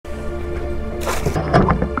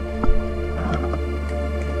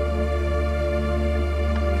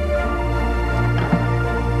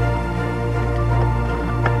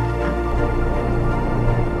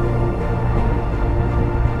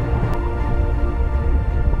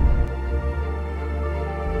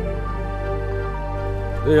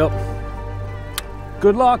Yep.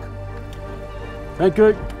 Good luck. Thank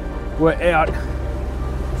you. We're out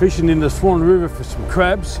fishing in the Swan River for some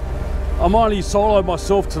crabs. I'm only solo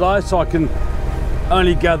myself today, so I can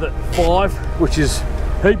only gather 5, which is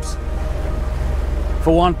heaps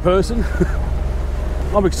for one person.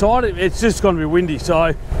 I'm excited. It's just going to be windy,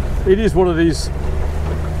 so it is what it is.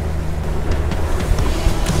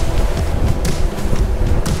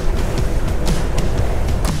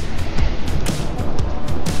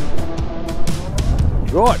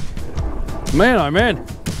 Right, man, oh man,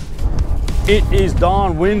 it is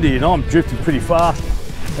darn windy and I'm drifting pretty fast,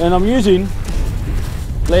 and I'm using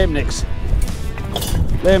lamb necks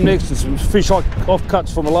and some fish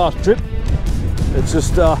offcuts from the last trip. It's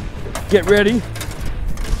just get ready.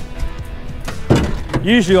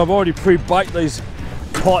 Usually I've already pre-baked these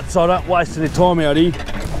pots so I don't waste any time out here.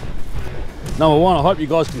 Number one, I hope you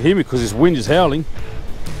guys can hear me because this wind is howling.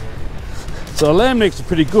 So the lamb necks are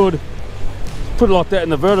pretty good. Put it like that in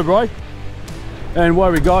the vertebrae and away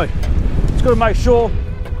we go. Just got to make sure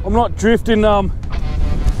I'm not drifting over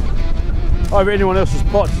anyone else's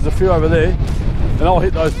pots. There's a few over there and I'll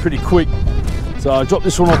hit those pretty quick. So I drop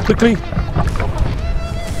this one off quickly.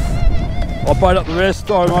 I'll bait up the rest,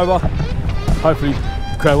 throw them over. Hopefully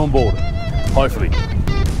crab on board. Hopefully.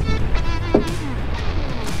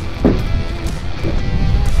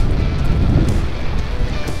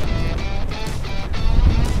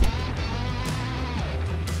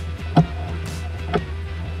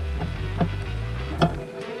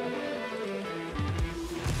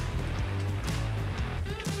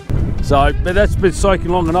 So, but that's been soaking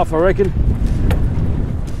long enough, I reckon.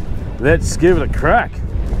 Let's give it a crack.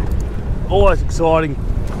 Always exciting.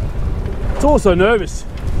 It's also nervous.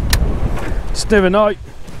 Just never know.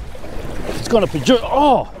 It's gonna produce.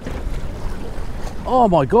 Oh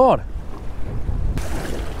my God.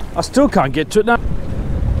 I still can't get to it now.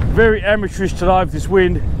 Very amateurish today with this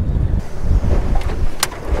wind.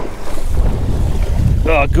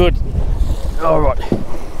 Oh, good. All right.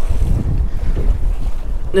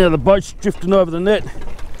 Now the boat's drifting over the net.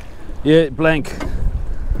 Yeah, blank.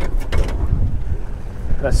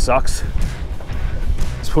 That sucks.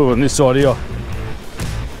 Let's put it on this side here.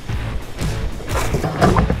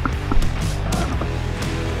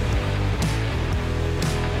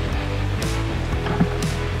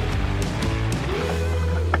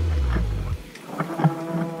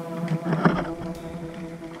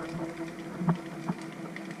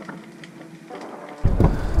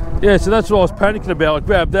 Yeah, so that's what I was panicking about. I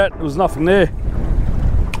grabbed that, there was nothing there.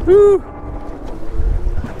 Woo.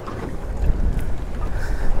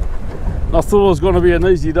 I thought it was going to be an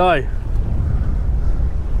easy day.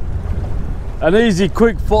 An easy,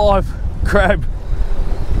 quick 5 crab.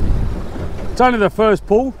 It's only the first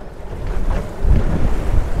pull.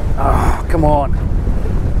 Ah, come on.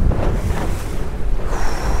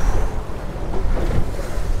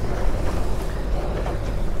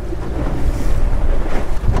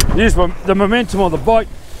 Use the momentum on the boat.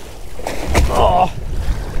 Oh.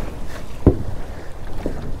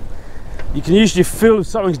 You can usually feel if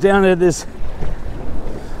something's down there. There's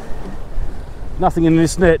nothing in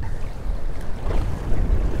this net.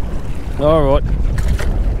 All right.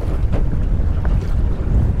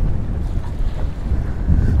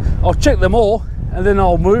 I'll check them all and then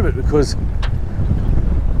I'll move it because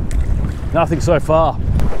nothing so far.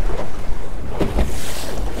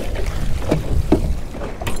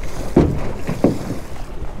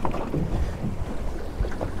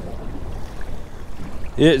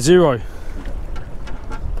 Yeah, 0.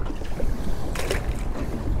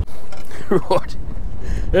 Right,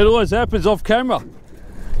 it always happens off camera.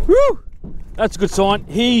 Woo! That's a good sign.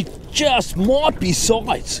 He just might be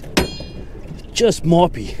size. Just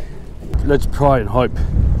might be. Let's pray and hope.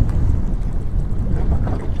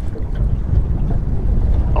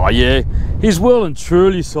 Oh yeah, he's well and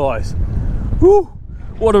truly size. Woo!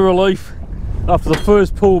 What a relief. After the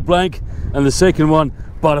first pull blank and the second one,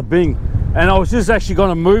 bada bing. And I was just actually going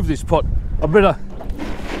to move this pot. I better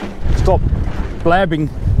stop blabbing.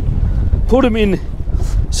 Put him in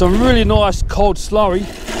some really nice cold slurry.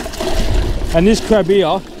 And this crab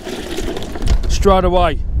here, straight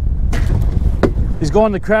away, he's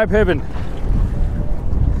gone to crab heaven.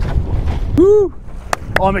 Woo!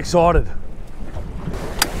 I'm excited.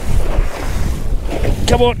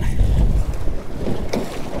 Come on.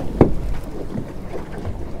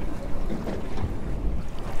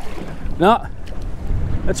 No,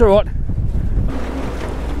 that's all right.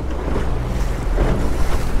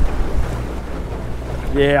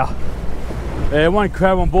 Yeah, one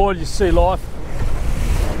crab on board, you see life.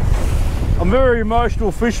 I'm a very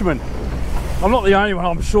emotional fisherman. I'm not the only one,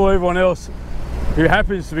 I'm sure everyone else who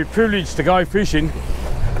happens to be privileged to go fishing,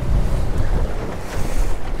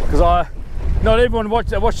 because not everyone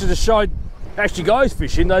that watches the show actually goes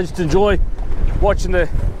fishing. They just enjoy watching the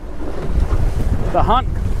hunt,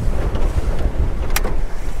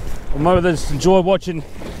 or maybe they just enjoy watching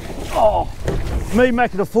me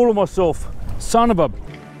making a fool of myself. Son of a...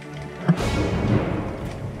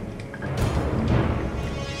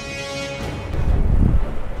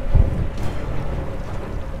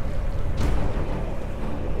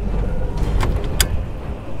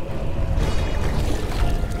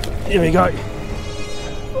 Here we go.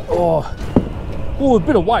 Oh, a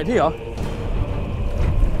bit of weight here.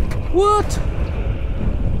 What?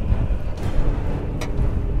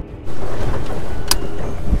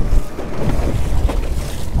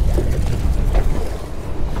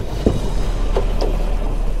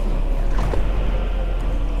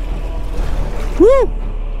 Woo!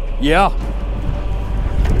 Yeah.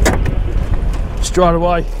 Straight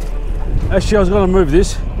away. Actually, I was going to move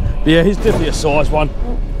this. Yeah, he's definitely a size one.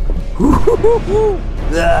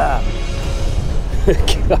 Yeah.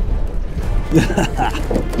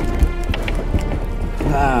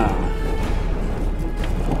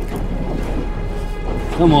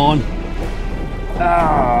 Come on.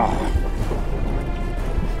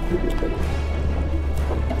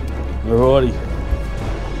 Alrighty.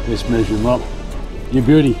 Let's measure him up. You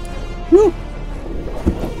beauty. Woo.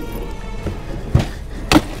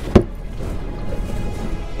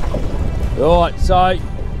 Alright, so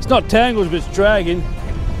it's not tangled, but it's dragging.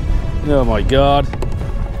 Oh my god.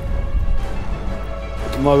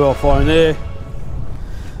 Mobile phone there.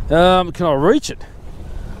 Can I reach it?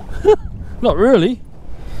 Not really.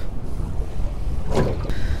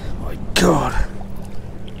 My god.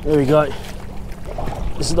 There we go.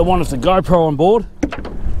 This is the one with the GoPro on board.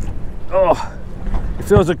 Oh, if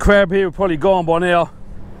there was a crab here, we'd probably gone by now.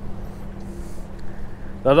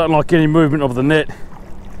 I don't like any movement of the net.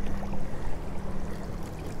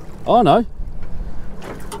 Oh no.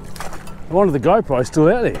 One of the GoPros still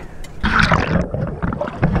out there.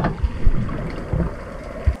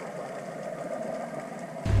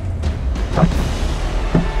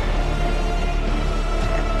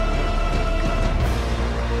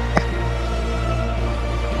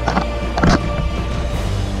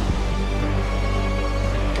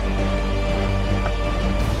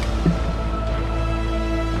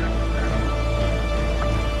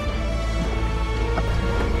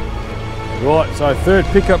 Right, so third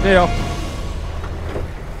pickup now.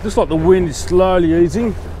 Just like the wind is slowly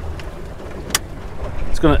easing.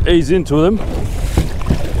 It's going to ease into them.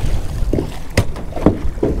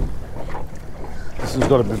 This has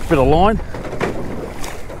got a bit of line.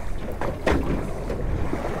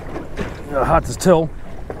 Hard to tell.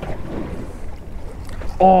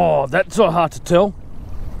 Oh, that's not hard to tell.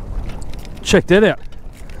 Check that out.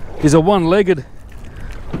 Here's a one-legged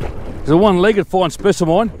fine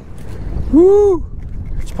specimen. Woo!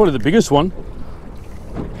 It's probably the biggest one.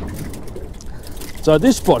 So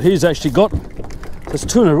this spot here's actually got, there's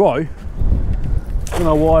two in a row. I don't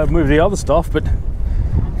know why I've moved the other stuff, but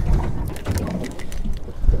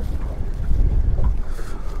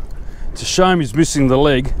it's a shame he's missing the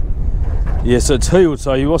leg. Yeah, so it's healed,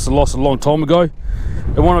 so he must have lost a long time ago.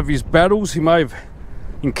 In one of his battles he may have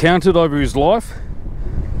encountered over his life.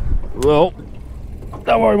 Well,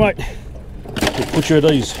 don't worry mate, we'll put you at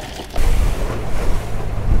ease.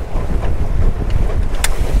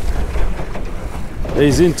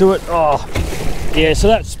 He's into it. Oh, yeah, so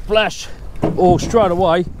that splash all straight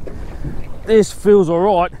away. This feels all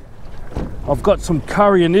right. I've got some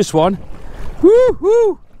curry in this one. Woo,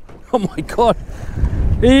 woo. Oh my God.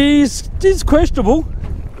 He's questionable.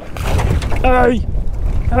 Hey,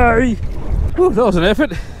 hey. Woo, that was an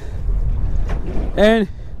effort. And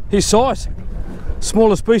his size.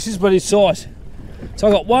 Smaller species, but his size. So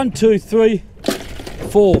I got 1, 2, 3,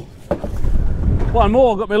 4. One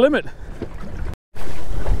more, I got my limit.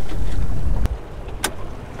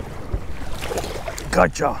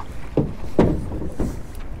 Gotcha.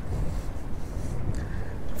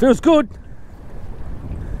 Feels good.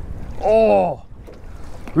 Oh,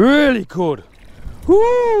 really good.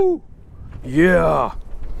 Woo! Yeah.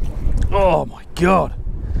 Oh my God.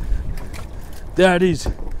 That is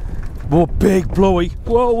more big bluey.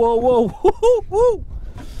 Whoa, whoa, whoa. Woo.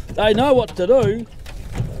 They know what to do.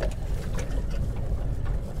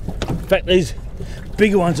 In fact, these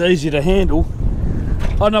bigger ones are easier to handle.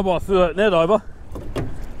 I know why I threw that net over.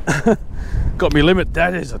 Got me limit.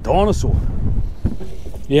 That is a dinosaur.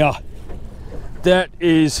 Yeah, that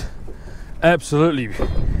is absolutely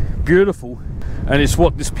beautiful, and it's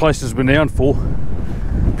what this place has been renowned for.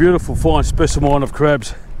 Beautiful fine specimen of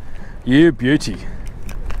crabs, You beauty.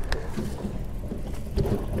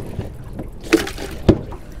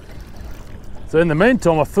 So in the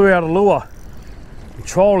meantime, I threw out a lure. I'm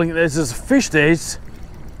trolling. There's this fish there. He's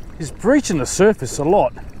breaching the surface a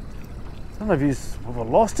lot. I don't know if have I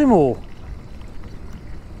lost him or...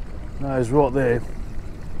 No, he's right there.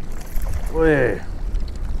 Oh yeah.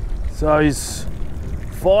 So he's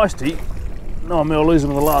feisty. No, I'm going to lose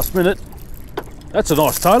him in the last minute. That's a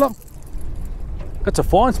nice tailor. That's a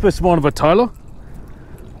fine specimen of a tailor.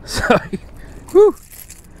 So, whew,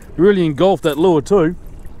 really engulfed that lure too.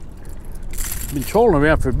 Been trolling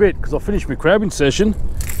around for a bit because I finished my crabbing session,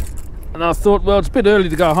 and I thought, well, it's a bit early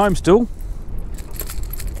to go home still.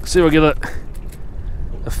 See if I get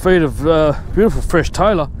a feed of beautiful fresh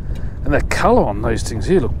tailor, and that colour on these things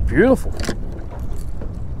here look beautiful.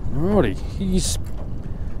 Alrighty,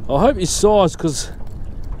 I hope his size, because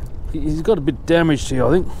he's got a bit damaged here,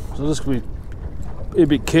 I think. So just be a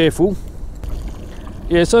bit careful.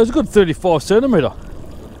 Yeah, so it's a good 35 centimetre.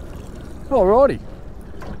 Alrighty.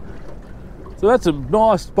 So that's a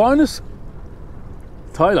nice bonus.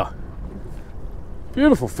 Tailor.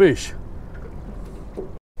 Beautiful fish.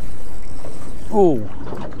 Oh.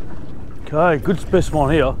 Okay, good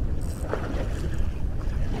specimen here.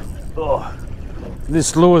 Oh.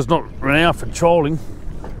 This lure's not renowned for trolling.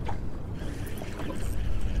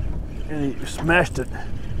 And he smashed it.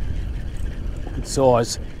 Good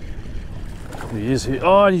size. There he is here.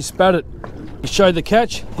 Oh, and he spat it. He showed the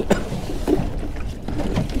catch.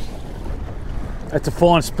 That's a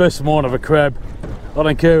fine specimen of a crab. I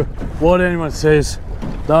don't care what anyone says.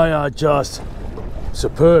 They are just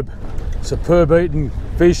superb. Superb eating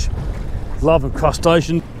fish. Loving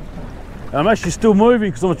crustacean. I'm actually still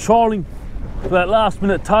moving because I'm trolling for that last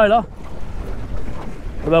minute tailor.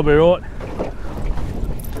 But they'll be right.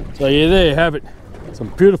 So yeah, there you have it. Some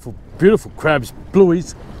beautiful, beautiful crabs,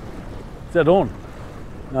 blueies. Is that on?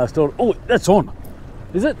 No, it's not. Oh, that's on.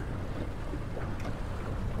 Is it?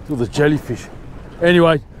 It's all the jellyfish.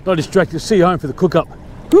 Anyway, not distracted. See you home for the cook up.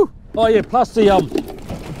 Woo! Oh yeah, plus the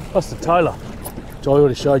tailor, which I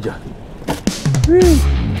already showed you. Woo!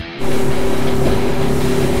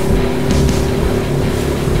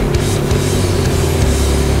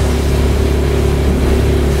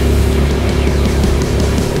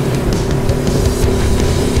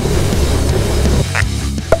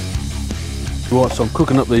 Right, so I'm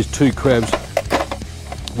cooking up these two crabs.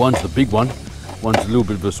 One's the big one, one's a little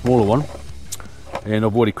bit of a smaller one. And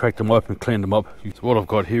I've already cracked them open, cleaned them up. So what I've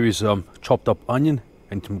got here is chopped up onion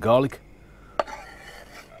and some garlic.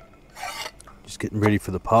 Just getting ready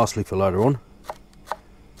for the parsley for later on.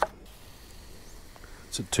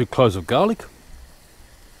 So 2 cloves of garlic.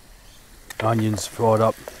 Onions fried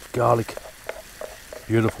up, garlic.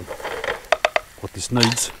 Beautiful. What this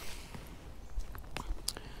needs,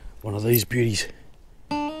 one of these beauties.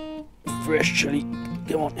 Fresh chili.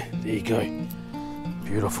 Come on, there you go.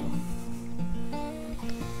 Beautiful.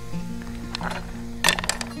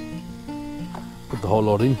 Put the whole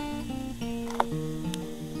lot in.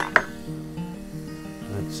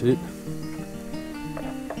 That's it.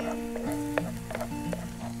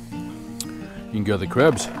 You can go the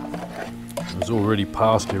crabs. There's already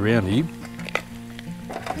parsley around here.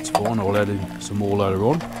 It's fine, I'll add in some more later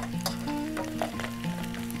on.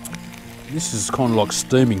 This is kind of like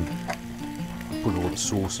steaming. I'll put all the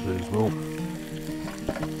sauce there as well.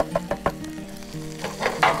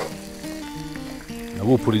 Now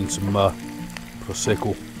we'll put in some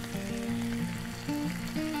Prosecco.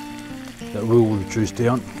 That will reduce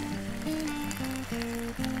down.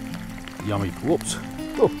 Yummy. Whoops.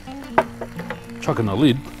 Oh. Chucking the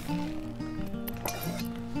lid.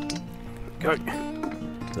 Go.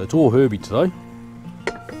 So it's all herby today.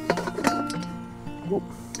 Whoop.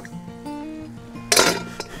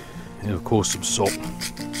 And of course some salt.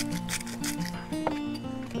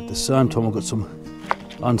 At the same time I've got some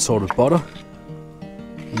unsalted butter.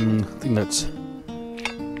 I think that's, there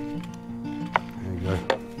you go,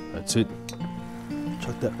 that's it.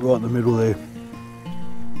 Chuck that right in the middle there.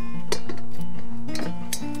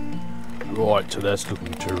 Right, so that's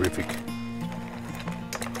looking terrific.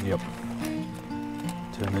 Yep.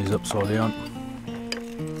 Turn these upside down.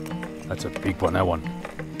 That's a big one, that one.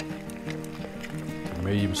 A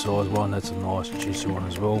medium sized one, that's a nice juicy one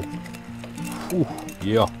as well. Ooh,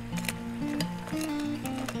 yeah.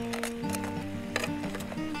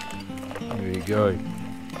 There you go.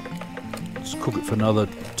 Just cook it for another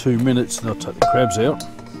 2 minutes and I'll take the crabs out.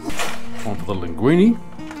 Onto the linguine.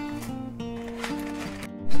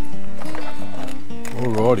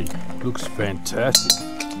 Alrighty, looks fantastic.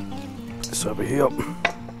 Put this over here.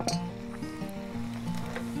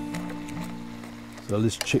 So So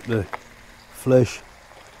let's check the flesh.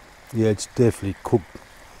 Yeah, it's definitely cooked.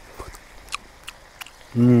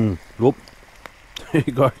 Whoop. There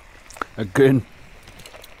you go. Again,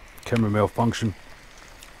 camera malfunction.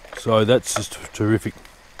 So that's just terrific.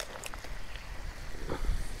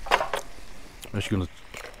 I'm actually going to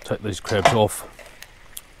take these crabs off,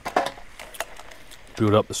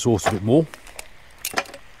 build up the sauce a bit more.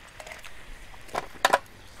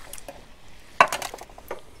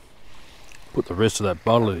 Put the rest of that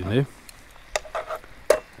butter in there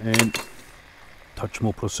and touch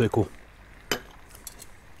more Prosecco.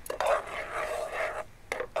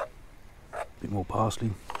 Bit more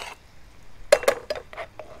parsley.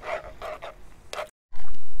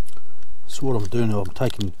 So what I'm doing now, I'm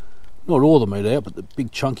taking not all the meat out, but the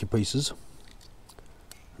big chunky pieces.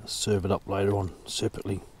 I'll serve it up later on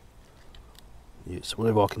separately. Yes,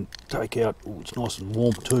 whatever I can take out. Oh, it's nice and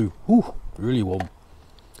warm too. Ooh, really warm.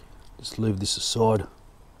 Just leave this aside.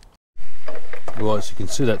 Right, so you can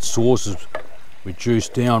see that sauce is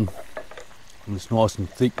reduced down and it's nice and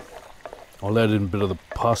thick. I'll add in a bit of the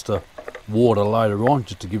pasta water later on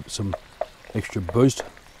just to give it some extra boost.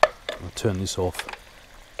 I'll turn this off.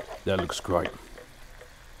 That looks great.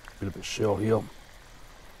 Bit of a shell here.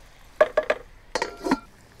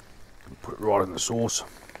 Put it right in the sauce.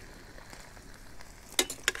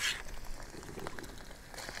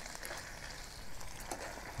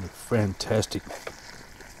 Fantastic.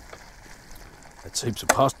 That's heaps of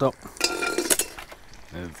pasta.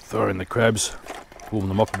 And throw in the crabs, warm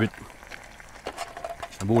them up a bit.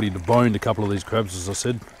 I've already deboned a couple of these crabs, as I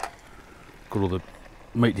said. Got all the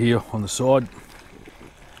meat here on the side.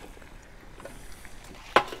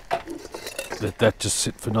 Let that just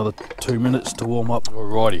sit for another 2 minutes to warm up.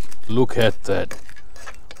 Alrighty, look at that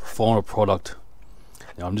final product.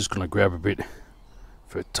 Now I'm just going to grab a bit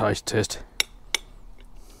for a taste test.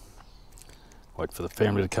 Wait for the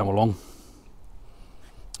family to come along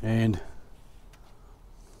and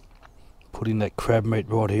put in that crab meat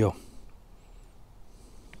right here.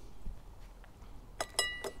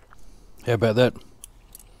 How about that?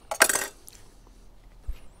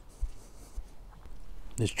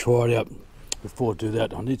 Let's try it out. Before I do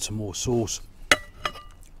that, I need some more sauce.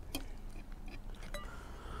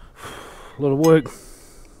 A lot of work.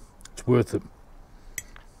 It's worth it.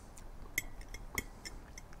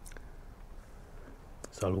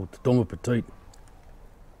 So, bon appetit.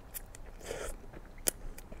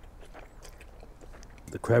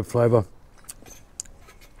 The crab flavour,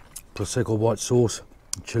 Prosecco white sauce,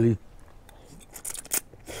 chilli.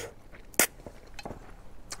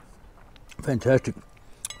 Fantastic.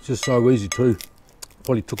 It's just so easy too.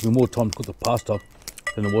 Probably took me more time to cook the pasta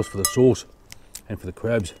than it was for the sauce and for the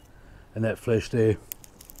crabs. And that flesh there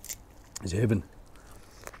is heaven.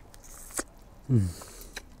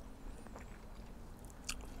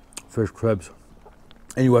 Fresh crabs.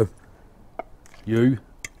 Anyway, I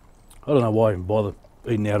don't know why I even bother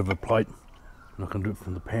eating out of a plate and I can do it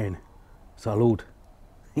from the pan. Salud.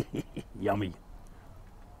 Yummy.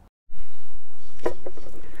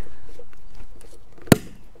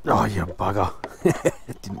 Oh, you bugger.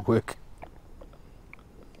 It didn't work.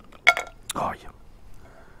 Oh, yeah.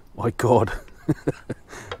 My God.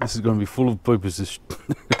 This is going to be full of poopers,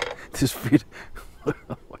 this vid. Oh,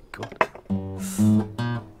 my God.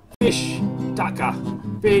 Fish tucker,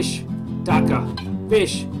 fish tucker,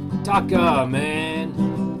 fish tucker,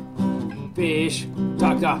 man. Fish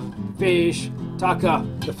tucker,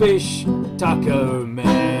 the fish tucker,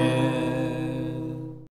 man.